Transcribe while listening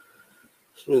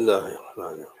بسم الله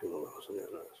الرحمن الرحيم اللهم صل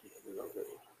على سيدنا محمد.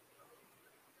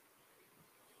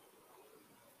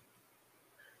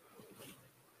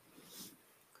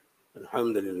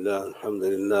 الحمد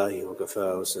لله وكفى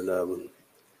وسلام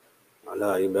على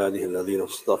عباده الذين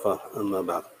اصطفى أما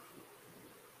بعد.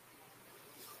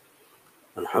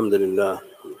 Alhamdulillah,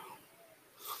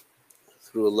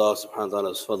 through Allah subhanahu wa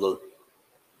ta'ala's fadl,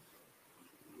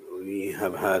 we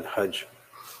have had Hajj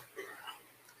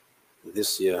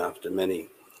this year after many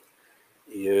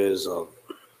years of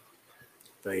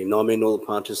very nominal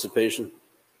participation.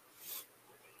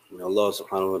 May Allah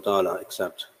subhanahu wa ta'ala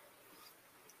accept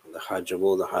the Hajj of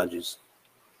all the Hajjis,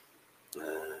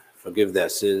 forgive their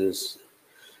sins,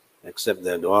 accept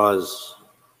their du'as,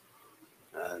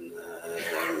 and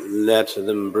let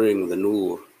them bring the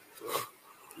nur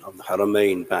of the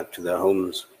Haramain back to their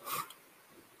homes,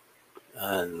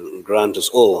 and grant us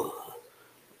all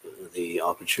the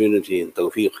opportunity and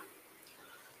tawfiq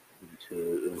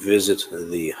to visit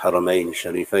the Haramain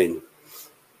Sharifain,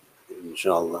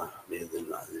 inshallah.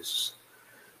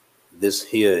 This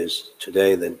here is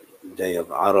today the day of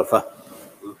Arafah,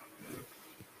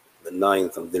 the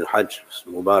 9th of Dhul Hajj,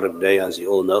 Mubarak day, as you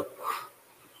all know,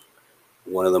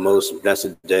 one of the most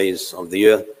blessed days of the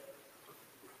year,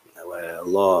 where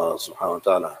Allah subhanahu wa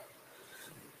ta'ala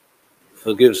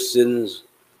forgives sins,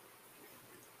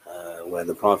 where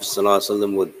the Prophet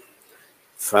ﷺ would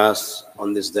fast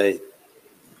on this day,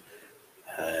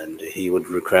 and he would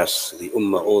request the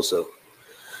Ummah also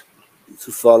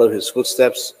to follow his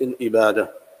footsteps in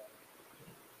ibadah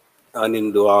and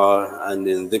in dua and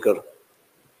in dhikr,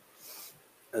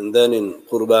 and then in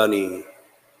qurbani,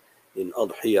 in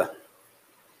adhiyah,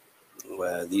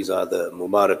 where these are the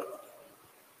Mubarak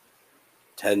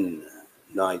 10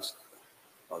 nights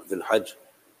of Dhul Hajj,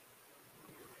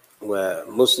 where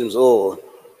Muslims all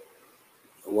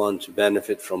want to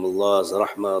benefit from Allah's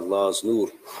rahmah, Allah's nur.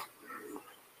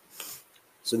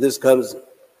 So this comes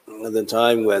at the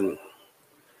time when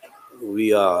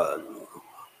we are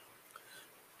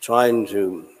trying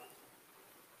to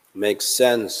make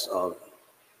sense of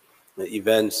the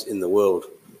events in the world.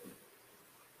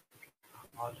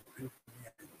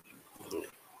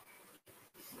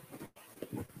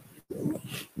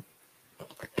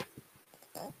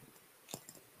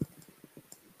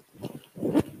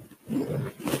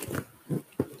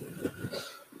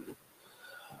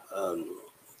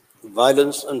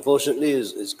 Violence, unfortunately,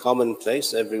 is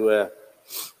commonplace everywhere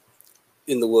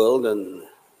in the world, and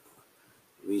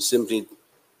we simply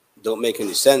don't make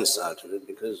any sense out of it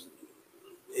because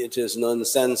it is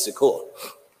nonsensical.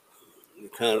 You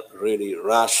can't really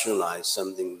rationalize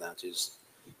something that is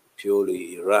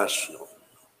purely irrational.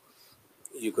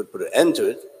 You could put an end to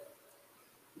it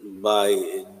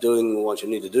by doing what you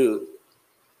need to do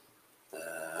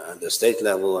at the state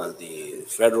level, at the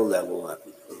federal level, at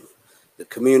the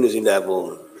community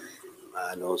level,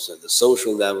 and also the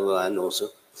social level, and also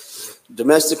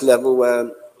domestic level, where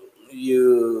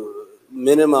you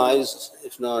minimize,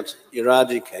 if not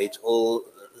eradicate, all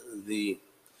the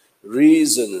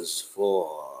reasons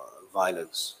for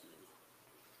violence.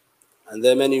 And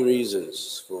there are many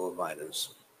reasons for violence.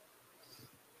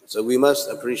 So we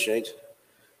must appreciate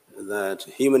that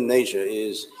human nature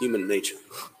is human nature.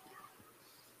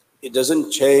 It doesn't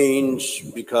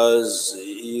change because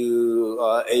you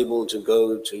are able to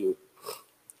go to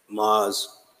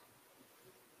Mars.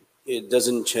 It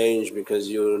doesn't change because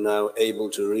you're now able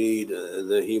to read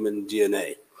the human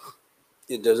DNA.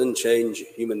 It doesn't change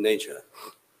human nature.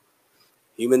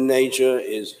 Human nature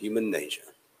is human nature.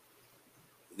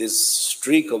 This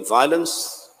streak of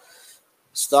violence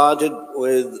started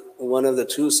with one of the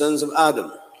two sons of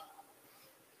Adam.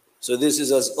 So this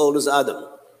is as old as Adam.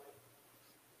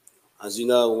 As you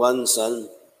know, one son,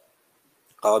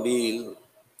 Qabil,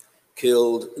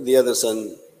 killed the other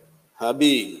son,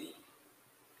 Habil.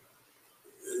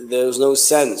 There was no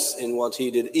sense in what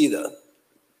he did either.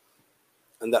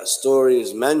 And that story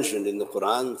is mentioned in the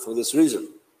Quran for this reason.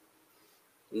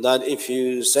 That if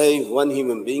you save one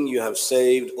human being, you have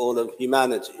saved all of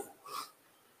humanity.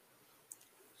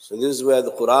 So this is where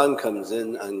the Quran comes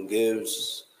in and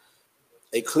gives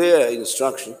a clear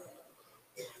instruction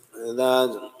that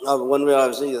one way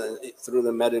I've seen through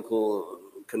the medical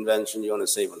convention, you want to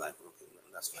save a life. Okay,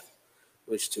 that's fine.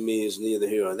 Which to me is neither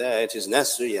here or there. It is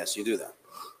necessary, yes, you do that.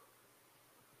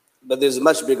 But there's a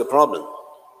much bigger problem.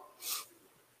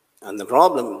 And the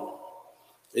problem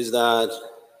is that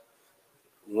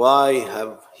why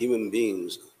have human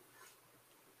beings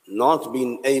not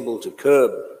been able to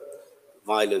curb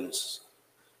violence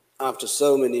after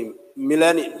so many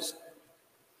millenniums?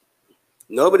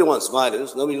 Nobody wants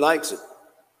violence, nobody likes it,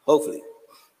 hopefully.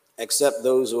 except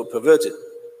those who are perverted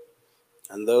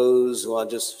and those who are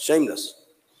just shameless.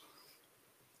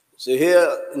 So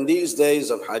here in these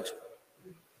days of Hajj,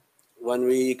 when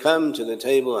we come to the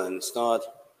table and start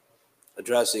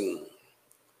addressing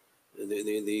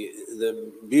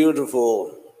the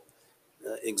beautiful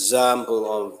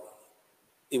example of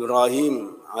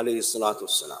Ibrahim alayhi salatu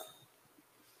salam,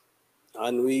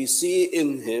 and we see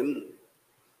in him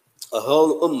a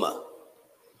whole ummah,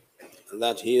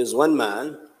 that he is one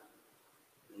man,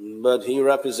 but he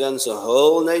represents a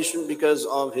whole nation because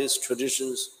of his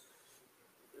traditions,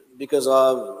 because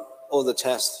of all the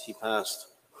tests he passed.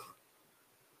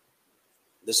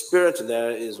 The spirit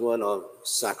there is one of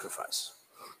sacrifice.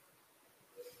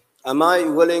 Am I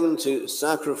willing to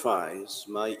sacrifice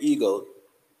my ego?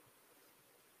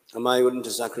 Am I willing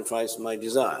to sacrifice my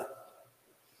desire?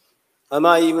 Am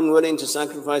I even willing to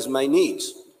sacrifice my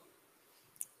needs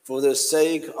for the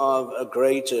sake of a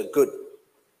greater good?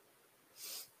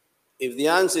 If the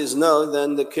answer is no,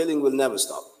 then the killing will never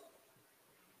stop.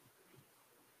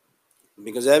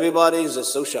 Because everybody is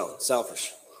so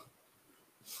selfish.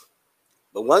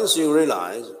 But once you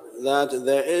realize that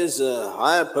there is a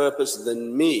higher purpose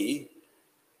than me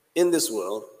in this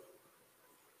world,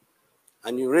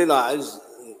 and you realize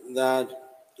that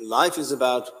life is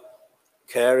about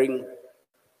caring,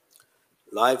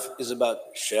 life is about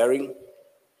sharing,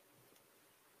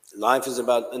 life is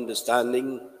about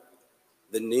understanding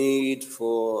the need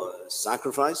for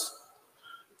sacrifice,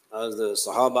 as the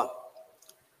Sahaba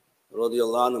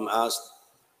radiallahu anhum asked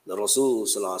the Rasul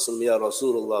sallallahu alaihi wasallam, Ya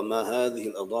Rasulullah, ma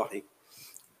hadhihi al-adahi?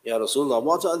 Ya Rasulullah,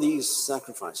 what are these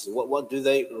sacrifices? What do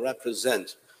they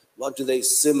represent? What do they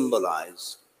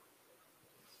symbolize?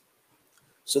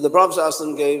 So the Prophet sallallahu alaihi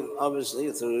wasallam gave,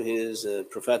 obviously through his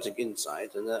prophetic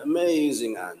insight, an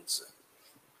amazing answer.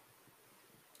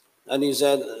 And he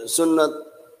said, Sunnat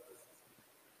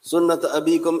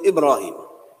abikum Ibrahim.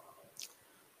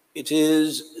 It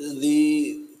is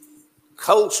the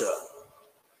culture,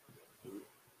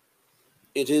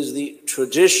 it is the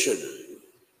tradition,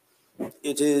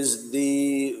 it is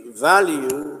the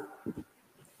value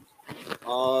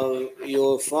of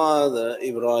your father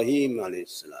Ibrahim alayhi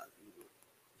salam.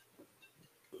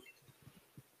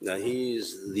 Now he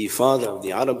is the father of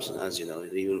the Arabs, as you know,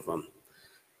 even from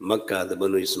Makkah, the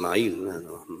Banu Ismail,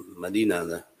 Medina,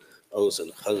 the Aus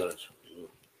and Khazraj.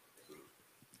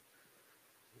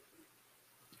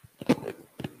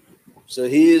 So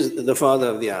he is the father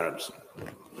of the Arabs.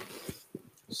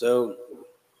 So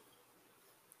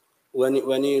when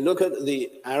you look at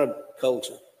the Arab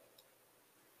culture,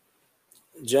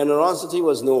 generosity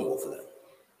was normal for them.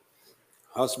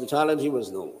 Hospitality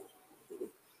was normal.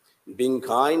 Being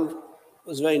kind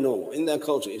was very normal in their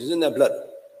culture. It is in their blood.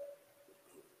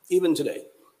 Even today,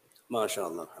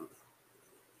 mashallah.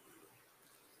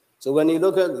 So when you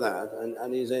look at that,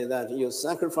 and you say that you're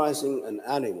sacrificing an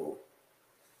animal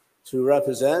to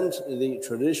represent the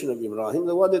tradition of Ibrahim,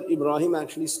 then what did Ibrahim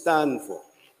actually stand for?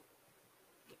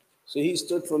 So he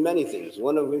stood for many things,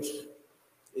 one of which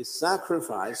is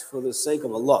sacrifice for the sake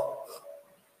of Allah.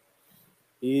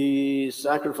 He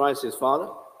sacrificed his father,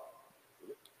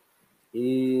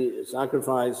 he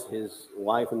sacrificed his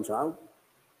wife and child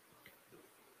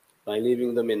by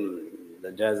leaving them in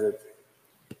the desert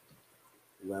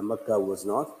where Mecca was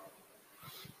not.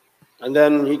 And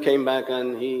then he came back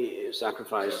and he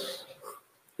sacrificed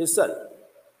his son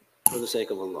for the sake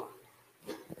of Allah,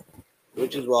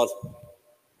 which is what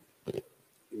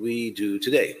we do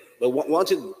today. But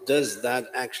what does that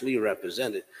actually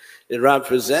represent? It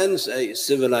represents a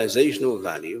civilizational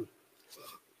value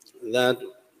that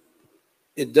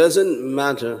it doesn't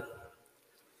matter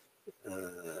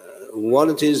what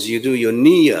it is you do, your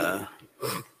niyyah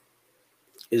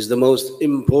is the most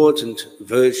important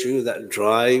virtue that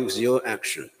drives your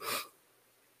action.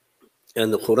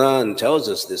 And the Quran tells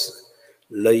us this,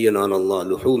 لَن يَنَالَ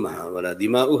اللَّهُ لُحُومَهَا وَلَا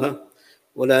دِمَاؤُهَا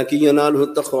وَلَكِنْ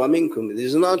يَنَالُهُ التَّقْوَى مِنْكُمْ. It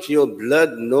is not your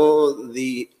blood nor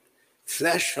the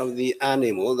flesh of the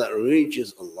animal that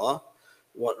reaches Allah.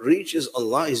 What reaches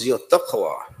Allah is your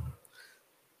taqwa,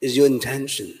 is your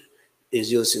intention, is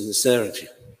your sincerity.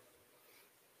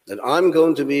 That I'm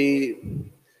going to be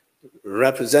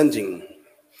representing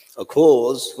a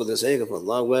cause for the sake of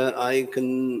Allah where I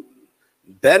can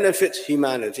benefit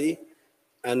humanity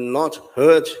and not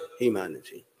hurt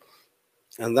humanity.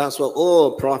 And that's what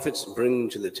all prophets bring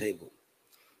to the table.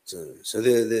 So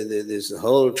there's a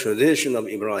whole tradition of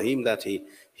Ibrahim that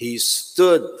he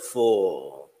stood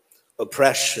for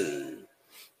oppression,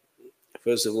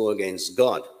 first of all against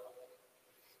God.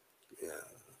 Yeah.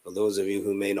 For those of you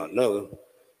who may not know,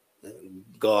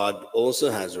 God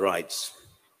also has rights.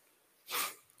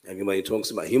 Everybody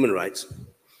talks about human rights.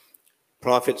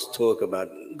 Prophets talk about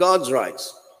God's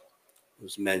rights.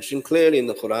 It's mentioned clearly in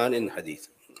the Quran and Hadith.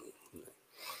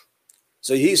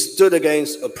 So he stood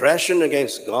against oppression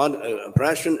against God,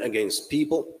 oppression against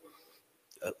people,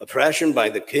 oppression by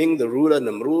the king, the ruler,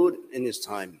 Namrud, in his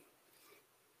time.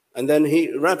 And then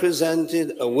he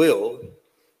represented a will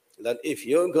that if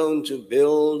you're going to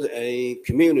build a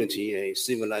community, a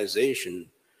civilization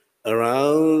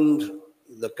around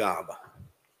the Kaaba,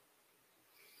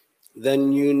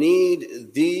 then you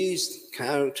need these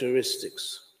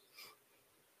characteristics.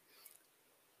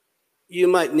 You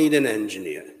might need an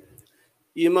engineer.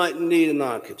 You might need an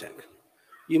architect.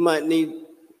 You might need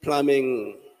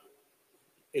plumbing,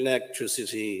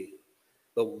 electricity.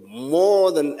 But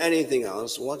more than anything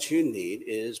else, what you need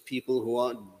is people who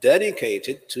are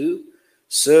dedicated to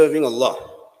serving Allah.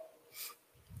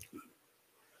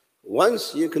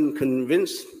 Once you can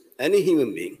convince any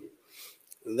human being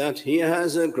that he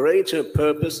has a greater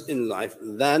purpose in life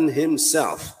than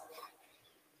himself,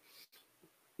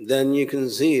 then you can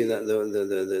see that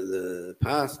the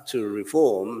path to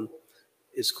reform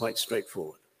is quite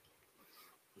straightforward.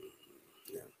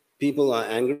 People are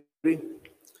angry,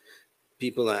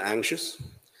 people are anxious,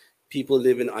 people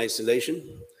live in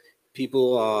isolation,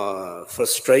 people are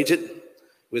frustrated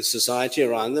with society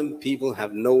around them, people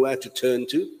have nowhere to turn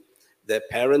to, their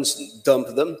parents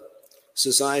dump them,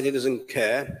 society doesn't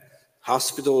care,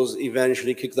 hospitals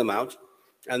eventually kick them out,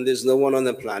 and there's no one on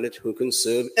the planet who can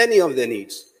serve any of their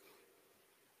needs.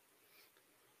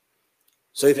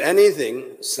 So if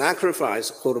anything,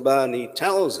 sacrifice, Qurbani,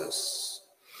 tells us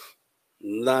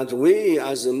that we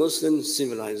as a Muslim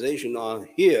civilization are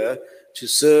here to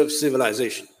serve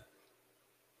civilization.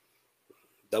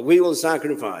 That we will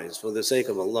sacrifice for the sake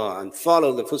of Allah and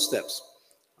follow the footsteps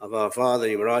of our father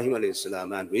Ibrahim alayhi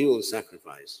salam, and we will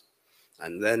sacrifice.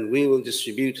 And then we will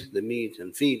distribute the meat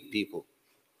and feed people.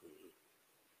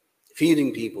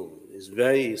 Feeding people is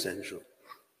very essential.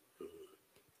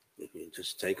 If you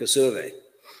just take a survey,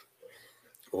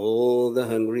 all the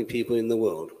hungry people in the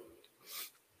world,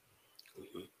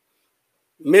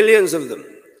 millions of them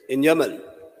in Yemen,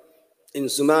 in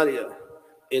Somalia,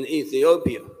 in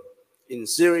Ethiopia, in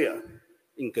Syria,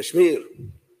 in Kashmir,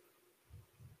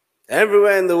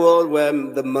 everywhere in the world where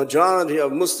the majority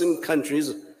of Muslim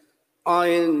countries are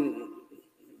in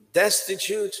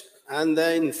destitute and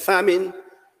they're in famine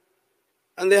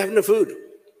and they have no food.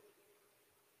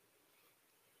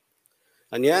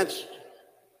 And yet,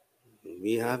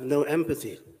 we have no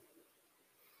empathy.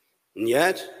 And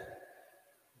yet,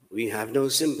 we have no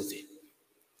sympathy.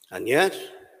 And yet,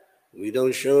 we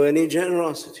don't show any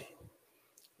generosity.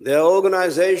 There are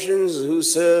organizations who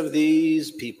serve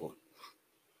these people.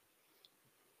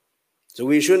 So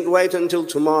we shouldn't wait until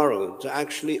tomorrow to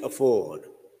actually afford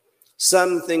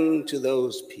something to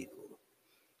those people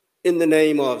in the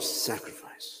name of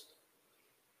sacrifice.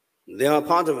 They are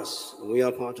part of us, and we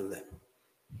are part of them.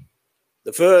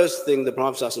 The first thing the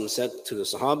Prophet ﷺ said to the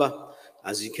Sahaba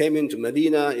as he came into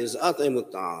Medina is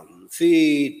 "At'imut ta'am,"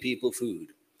 feed people food.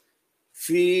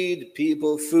 Feed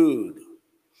people food.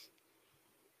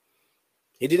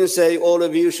 He didn't say all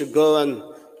of you should go and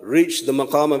reach the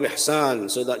maqam of ihsan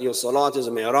so that your salat is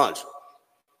a mi'raj.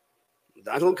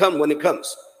 That will come when it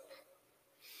comes.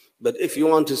 But if you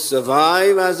want to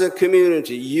survive as a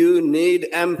community, you need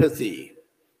empathy.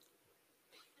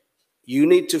 You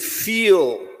need to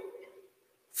feel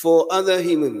for other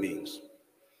human beings.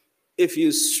 If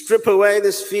you strip away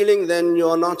this feeling, then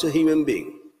you're not a human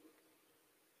being.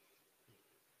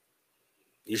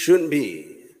 You shouldn't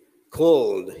be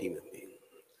called a human being.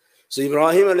 So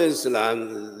Ibrahim alayhi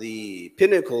salam, the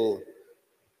pinnacle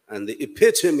and the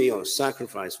epitome of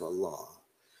sacrifice for Allah,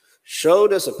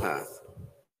 showed us a path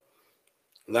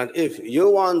that if you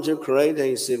want to create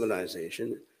a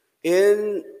civilization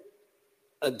in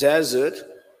a desert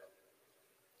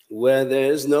where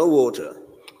there is no water,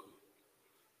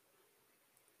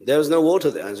 there's no water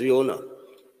there, as we all know.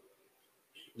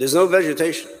 There's no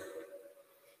vegetation.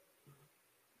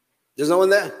 There's no one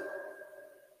there.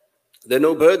 There are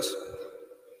no birds,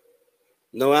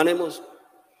 no animals.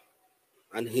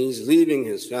 And he's leaving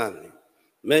his family,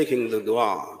 making the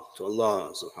dua to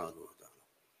Allah subhanahu wa ta'ala.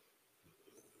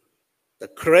 To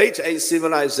create a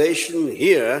civilization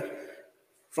here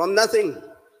from nothing.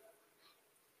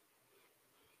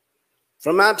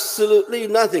 From absolutely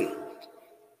nothing.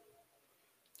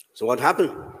 So what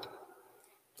happened?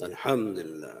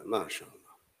 Alhamdulillah, mashallah.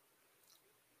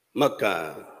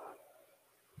 Makkah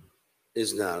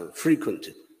is now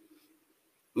frequented.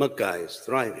 Makkah is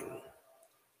thriving.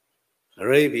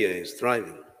 Arabia is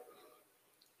thriving.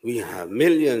 We have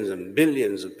millions and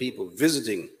billions of people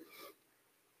visiting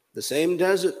the same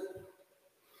desert.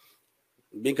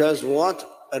 Because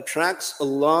what attracts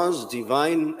Allah's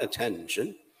divine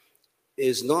attention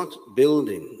is not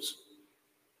buildings,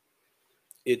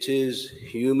 it is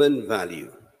human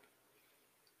value,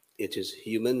 it is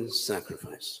human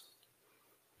sacrifice.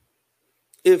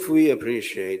 If we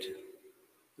appreciate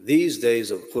these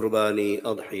days of Qurbani,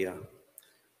 Adhiyah,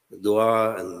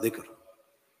 Dua and Dhikr,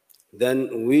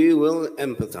 then we will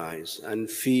empathize and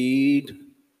feed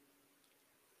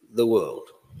the world.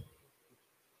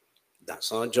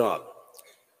 That's our job.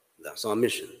 That's our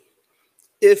mission.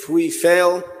 If we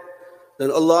fail,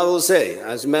 then Allah will say,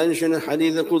 as mentioned in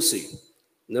Hadith al-Qudsi,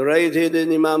 narrated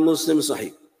in Imam Muslim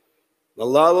Sahih,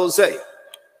 Allah will say,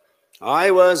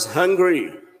 I was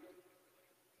hungry.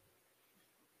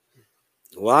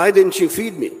 Why didn't you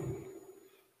feed me?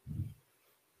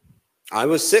 I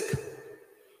was sick.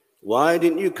 Why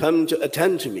didn't you come to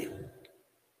attend to me?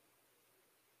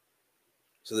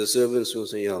 So the servants will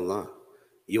say, Ya Allah,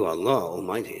 you are Allah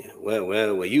Almighty. Where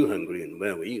were you hungry and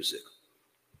where were you sick?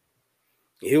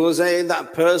 He will say,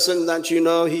 that person that you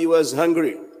know, he was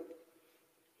hungry.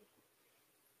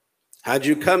 Had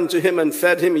you come to him and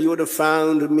fed him, you would have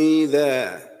found me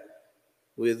there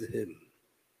with him.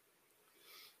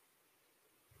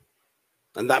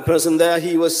 And that person there,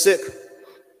 he was sick.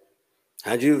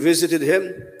 Had you visited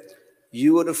him,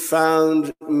 you would have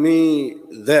found me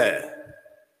there.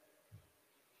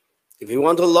 If you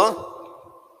want Allah,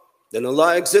 then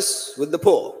Allah exists with the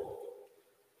poor.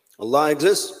 Allah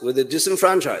exists with the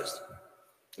disenfranchised.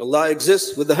 Allah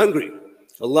exists with the hungry.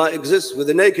 Allah exists with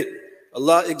the naked.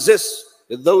 Allah exists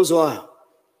with those who are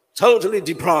totally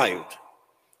deprived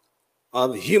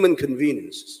of human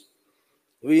conveniences.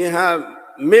 We have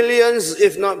millions,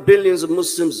 if not billions, of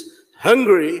Muslims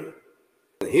hungry.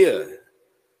 Here,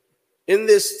 in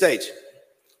this state,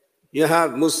 you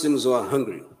have Muslims who are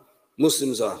hungry.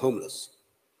 Muslims are homeless.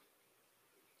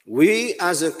 We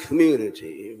as a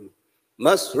community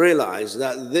must realize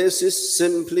that this is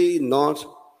simply not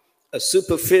a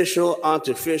superficial,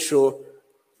 artificial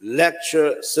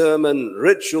lecture, sermon,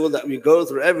 ritual that we go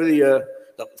through every year.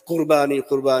 Qurbani,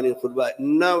 Qurbani, Qurbani.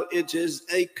 No, it is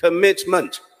a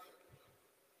commitment.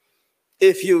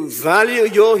 If you value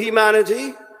your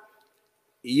humanity,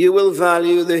 you will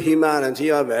value the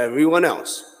humanity of everyone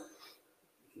else.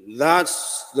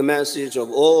 That's the message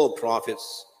of all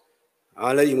prophets,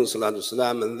 alayhimu salatu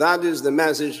wasalam, and that is the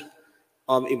message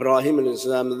of Ibrahim alayhi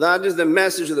salam. That is the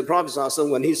message of the Prophet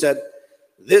when he said,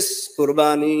 this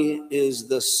Qurbani is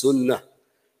the sunnah,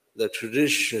 the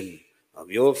tradition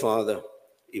of your father,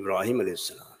 Ibrahim alayhi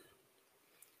salam.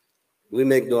 We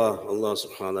make dua, Allah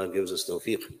subhanahu wa ta'ala gives us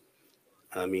tawfiq.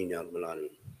 Ameen ya Rabbal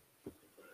Alameen.